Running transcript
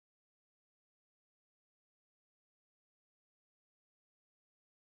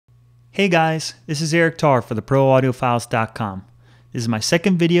Hey guys, this is Eric Tarr for theproaudiofiles.com. This is my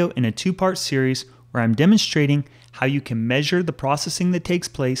second video in a two-part series where I'm demonstrating how you can measure the processing that takes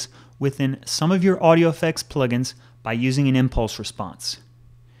place within some of your audio effects plugins by using an impulse response.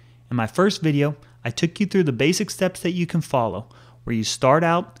 In my first video, I took you through the basic steps that you can follow, where you start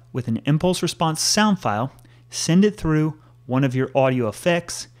out with an impulse response sound file, send it through one of your audio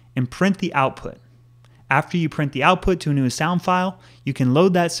effects, and print the output. After you print the output to a new sound file, you can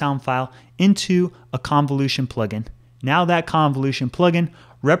load that sound file into a convolution plugin. Now that convolution plugin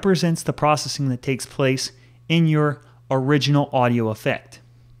represents the processing that takes place in your original audio effect.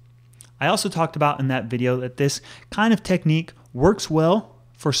 I also talked about in that video that this kind of technique works well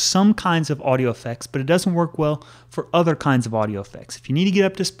for some kinds of audio effects, but it doesn't work well for other kinds of audio effects. If you need to get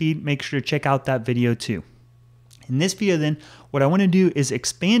up to speed, make sure to check out that video too. In this video then, what I want to do is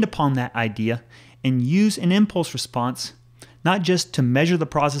expand upon that idea and use an impulse response, not just to measure the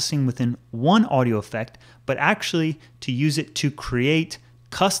processing within one audio effect, but actually to use it to create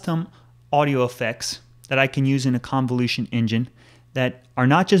custom audio effects that I can use in a convolution engine that are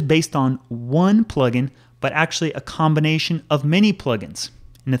not just based on one plugin, but actually a combination of many plugins.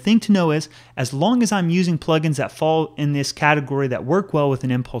 And the thing to know is, as long as I'm using plugins that fall in this category that work well with an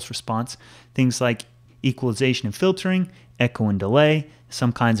impulse response, things like equalization and filtering, echo and delay,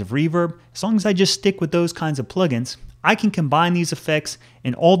 some kinds of reverb, as long as I just stick with those kinds of plugins, I can combine these effects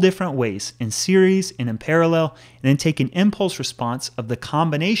in all different ways, in series and in parallel, and then take an impulse response of the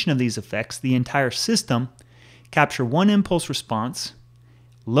combination of these effects, the entire system, capture one impulse response,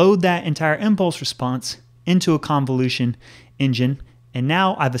 load that entire impulse response into a convolution engine, and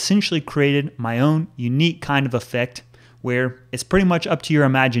now I've essentially created my own unique kind of effect where it's pretty much up to your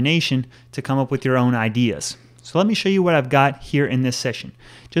imagination to come up with your own ideas. So let me show you what I've got here in this session.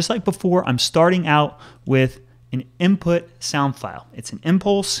 Just like before, I'm starting out with an input sound file. It's an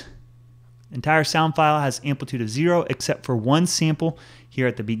impulse. The entire sound file has amplitude of 0 except for one sample here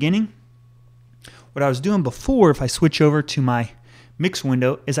at the beginning. What I was doing before, if I switch over to my mix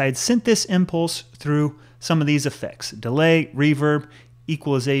window, is I had sent this impulse through some of these effects: delay, reverb,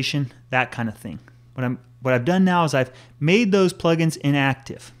 equalization, that kind of thing. What I've done now is I've made those plugins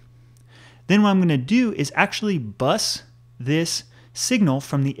inactive. Then what I'm going to do is actually bus this signal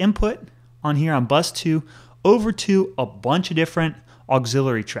from the input on here on bus 2 over to a bunch of different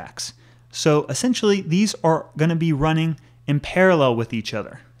auxiliary tracks. So essentially these are going to be running in parallel with each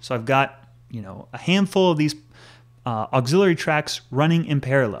other. So I've got, a handful of these auxiliary tracks running in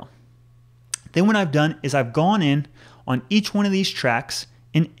parallel. Then what I've done is I've gone in on each one of these tracks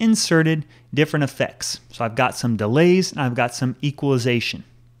and inserted different effects. So I've got some delays and I've got some equalization.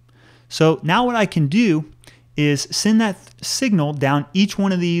 So now what I can do is send that signal down each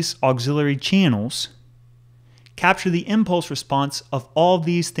one of these auxiliary channels, capture the impulse response of all of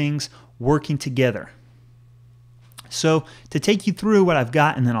these things working together. So to take you through what I've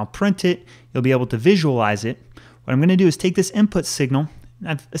got, and then I'll print it, you'll be able to visualize it. What I'm going to do is take this input signal, and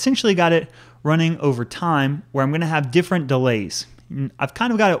I've essentially got it running over time where I'm going to have different delays. And I've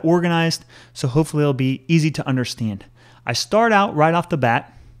kind of got it organized, so hopefully it'll be easy to understand. I start out right off the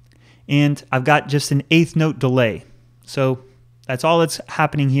bat, and I've got just an 1/8 note delay. So that's all that's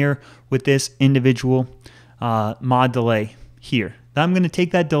happening here with this individual mod delay here. Then I'm going to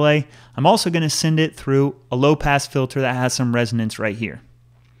take that delay. I'm also going to send it through a low pass filter that has some resonance right here.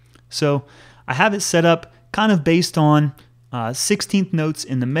 So I have it set up kind of based on 16th notes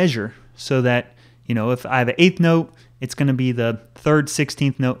in the measure, so that if I have an 1/8 note, it's going to be the 3rd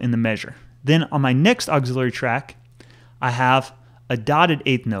 16th note in the measure. Then on my next auxiliary track, I have a dotted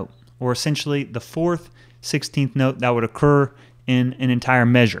 1/8 note, or essentially the 4th 16th note that would occur in an entire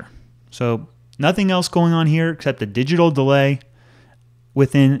measure. So nothing else going on here except a digital delay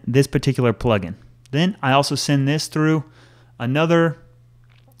within this particular plugin. Then I also send this through another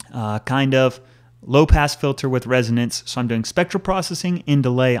kind of low pass filter with resonance. So I'm doing spectral processing and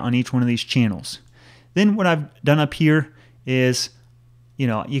delay on each one of these channels. Then what I've done up here is,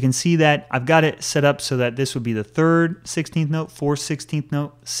 you can see that I've got it set up so that this would be the 3rd 16th note, 4th 16th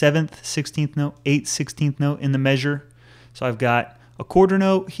note, 7th 16th note, 8th 16th note in the measure. So I've got a quarter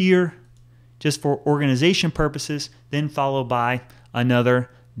note here just for organization purposes, then followed by another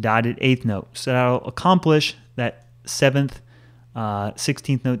dotted 1/8 note. So that'll accomplish that 7th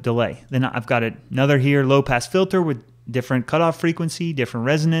 16th note delay. Then I've got another here low pass filter with different cutoff frequency, different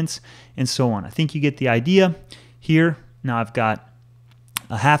resonance, and so on. I think you get the idea here. Now I've got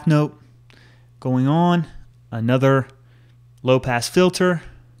a 1/2 note going on, another low pass filter,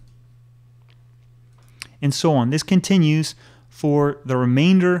 and so on. This continues for the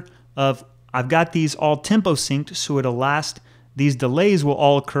remainder of, I've got these all tempo synced so it'll last these delays will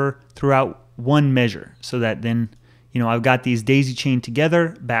all occur throughout one measure, so that then, I've got these daisy chained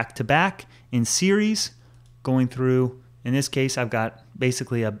together back to back in series going through. In this case, I've got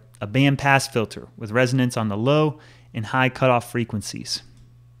basically a band pass filter with resonance on the low and high cutoff frequencies.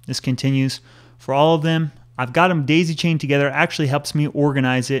 This continues for all of them. I've got them daisy chained together. It actually helps me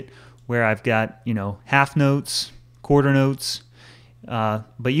organize it where I've got, half notes, quarter notes,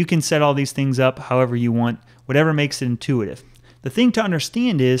 but you can set all these things up however you want, whatever makes it intuitive. The thing to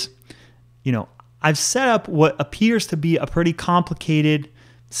understand is, I've set up what appears to be a pretty complicated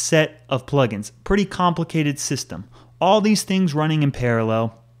set of plugins, pretty complicated system. All these things running in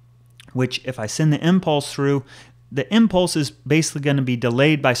parallel, which if I send the impulse through, the impulse is basically going to be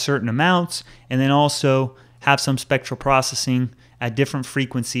delayed by certain amounts and then also have some spectral processing at different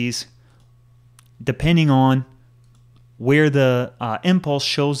frequencies depending on where the impulse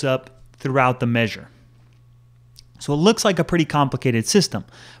shows up throughout the measure. So it looks like a pretty complicated system.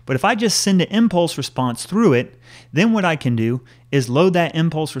 But if I just send an impulse response through it, then what I can do is load that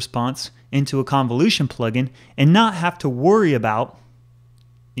impulse response into a convolution plugin and not have to worry about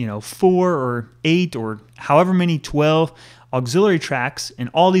 4 or 8 or however many 12 auxiliary tracks and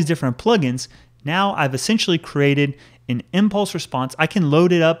all these different plugins. Now I've essentially created an impulse response. I can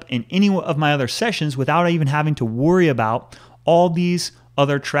load it up in any of my other sessions without even having to worry about all these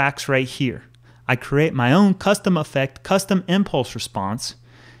other tracks right here. I create my own custom effect, custom impulse response,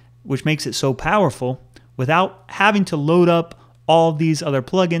 which makes it so powerful without having to load up all these other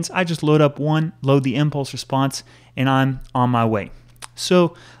plugins. I just load up one, load the impulse response, and I'm on my way.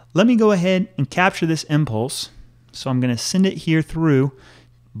 So let me go ahead and capture this impulse. So I'm going to send it here through,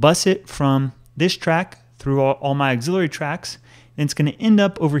 bus it from this track through all my auxiliary tracks, and it's going to end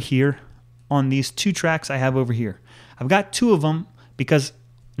up over here on these 2 tracks I have over here. I've got 2 of them because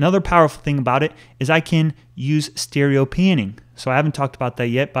another powerful thing about it is I can use stereo panning. So I haven't talked about that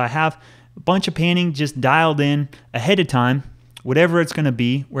yet, but I have a bunch of panning just dialed in ahead of time, whatever it's going to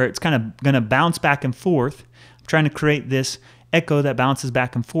be, where it's kind of going to bounce back and forth. I'm trying to create this echo that bounces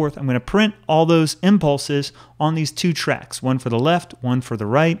back and forth. I'm going to print all those impulses on these 2 tracks, one for the left, one for the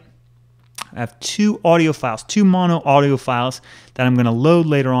right. I have 2 audio files, 2 mono audio files that I'm going to load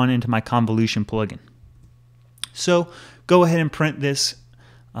later on into my convolution plugin. So go ahead and print this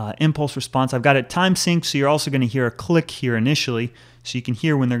impulse response. I've got it time synced, so you're also going to hear a click here initially, so you can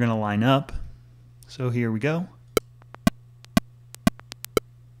hear when they're going to line up. So here we go.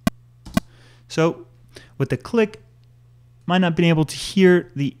 So with the click, might not been able to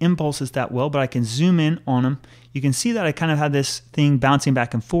hear the impulses that well, but I can zoom in on them. You can see that I kind of had this thing bouncing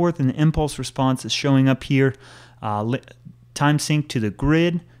back and forth, and the impulse response is showing up here, time sync to the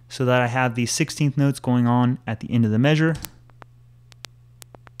grid, so that I have the 16th notes going on at the end of the measure.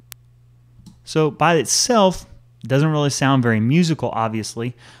 So by itself, it doesn't really sound very musical,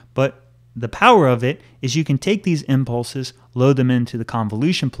 obviously, but the power of it is you can take these impulses, load them into the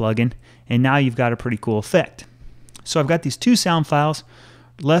convolution plugin, and now you've got a pretty cool effect. So I've got these 2 sound files,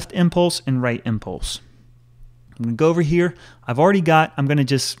 left impulse and right impulse. I'm going to go over here. I'm going to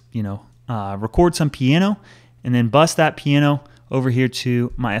just, record some piano and then bust that piano over here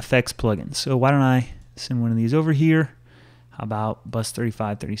to my effects plugin. So why don't I send one of these over here? How about bus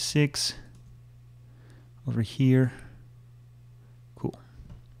 35, 36 over here? Cool.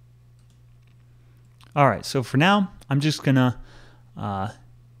 All right, so for now, I'm just going to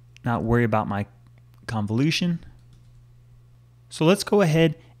not worry about my convolution. So let's go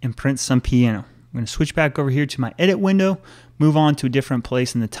ahead and print some piano. I'm going to switch back over here to my edit window, move on to a different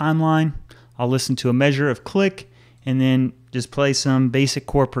place in the timeline. I'll listen to a measure of click and then just play some basic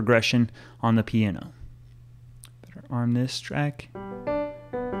chord progression on the piano. Better arm this track.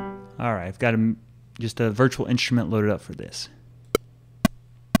 All right, I've got just a virtual instrument loaded up for this.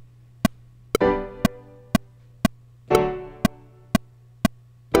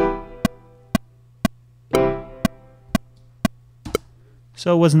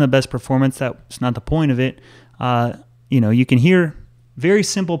 So it wasn't the best performance. That's not the point of it. You can hear very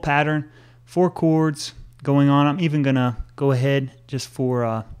simple pattern, 4 chords going on. I'm even gonna go ahead, just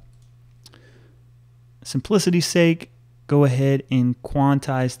for simplicity's sake, go ahead and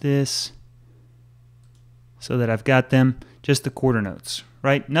quantize this so that I've got them just the quarter notes,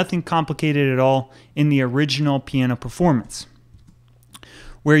 right? Nothing complicated at all in the original piano performance.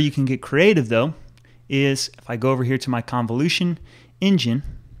 Where you can get creative though is if I go over here to my convolution engine,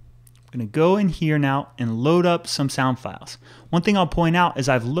 I'm going to go in here now and load up some sound files. One thing I'll point out is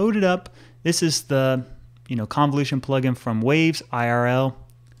I've loaded up, this is the convolution plugin from Waves IRL,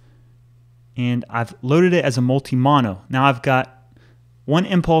 and I've loaded it as a multi-mono. Now I've got one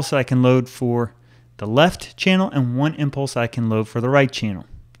impulse that I can load for the left channel and one impulse that I can load for the right channel.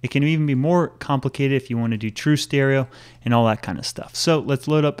 It can even be more complicated if you want to do true stereo and all that kind of stuff. So let's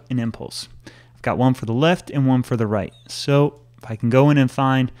load up an impulse. I've got one for the left and one for the right. So if I can go in and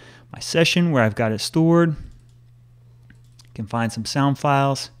find my session where I've got it stored, I can find some sound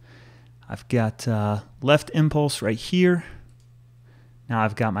files. I've got left impulse right here. Now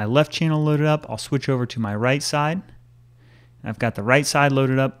I've got my left channel loaded up. I'll switch over to my right side. I've got the right side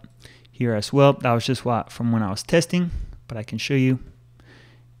loaded up here as well. That was just from when I was testing, but I can show you.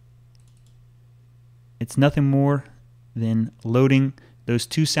 It's nothing more than loading those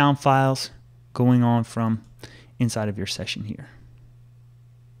two sound files going on from inside of your session here.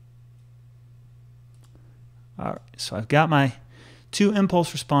 All right, so I've got my two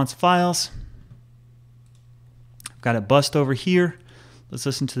impulse response files. I've got it bussed over here. Let's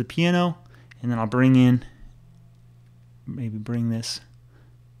listen to the piano, and then I'll bring in, maybe bring this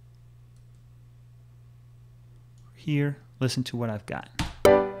here. Listen to what I've got.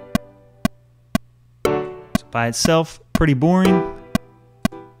 So by itself, pretty boring.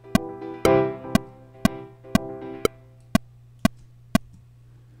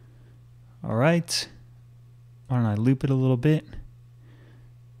 All right. Why don't I loop it a little bit?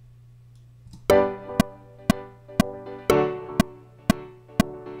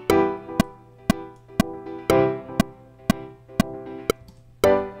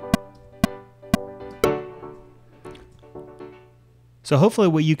 So hopefully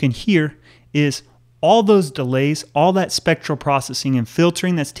what you can hear is all those delays, all that spectral processing and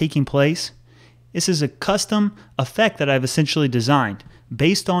filtering that's taking place. This is a custom effect that I've essentially designed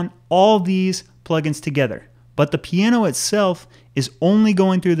based on all these plugins together. But the piano itself is only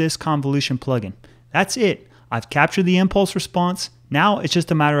going through this convolution plugin. That's it. I've captured the impulse response. Now it's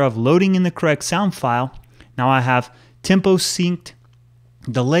just a matter of loading in the correct sound file. Now I have tempo synced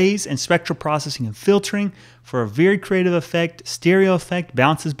delays and spectral processing and filtering for a very creative effect. Stereo effect,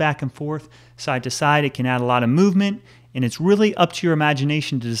 bounces back and forth, side to side. It can add a lot of movement, and it's really up to your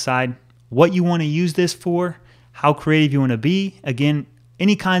imagination to decide what you want to use this for, how creative you want to be. Again,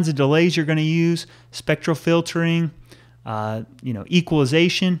 any kinds of delays you're going to use, spectral filtering,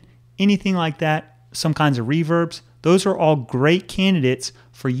 equalization, anything like that, some kinds of reverbs. Those are all great candidates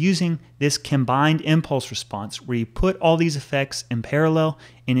for using this combined impulse response where you put all these effects in parallel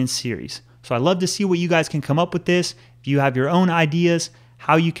and in series. So I'd love to see what you guys can come up with this. If you have your own ideas,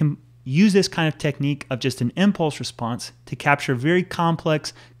 how you can use this kind of technique of just an impulse response to capture very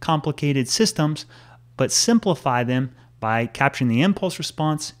complex, complicated systems, but simplify them by capturing the impulse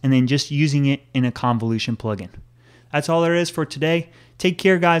response and then just using it in a convolution plugin. That's all there is for today. Take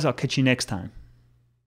care, guys. I'll catch you next time.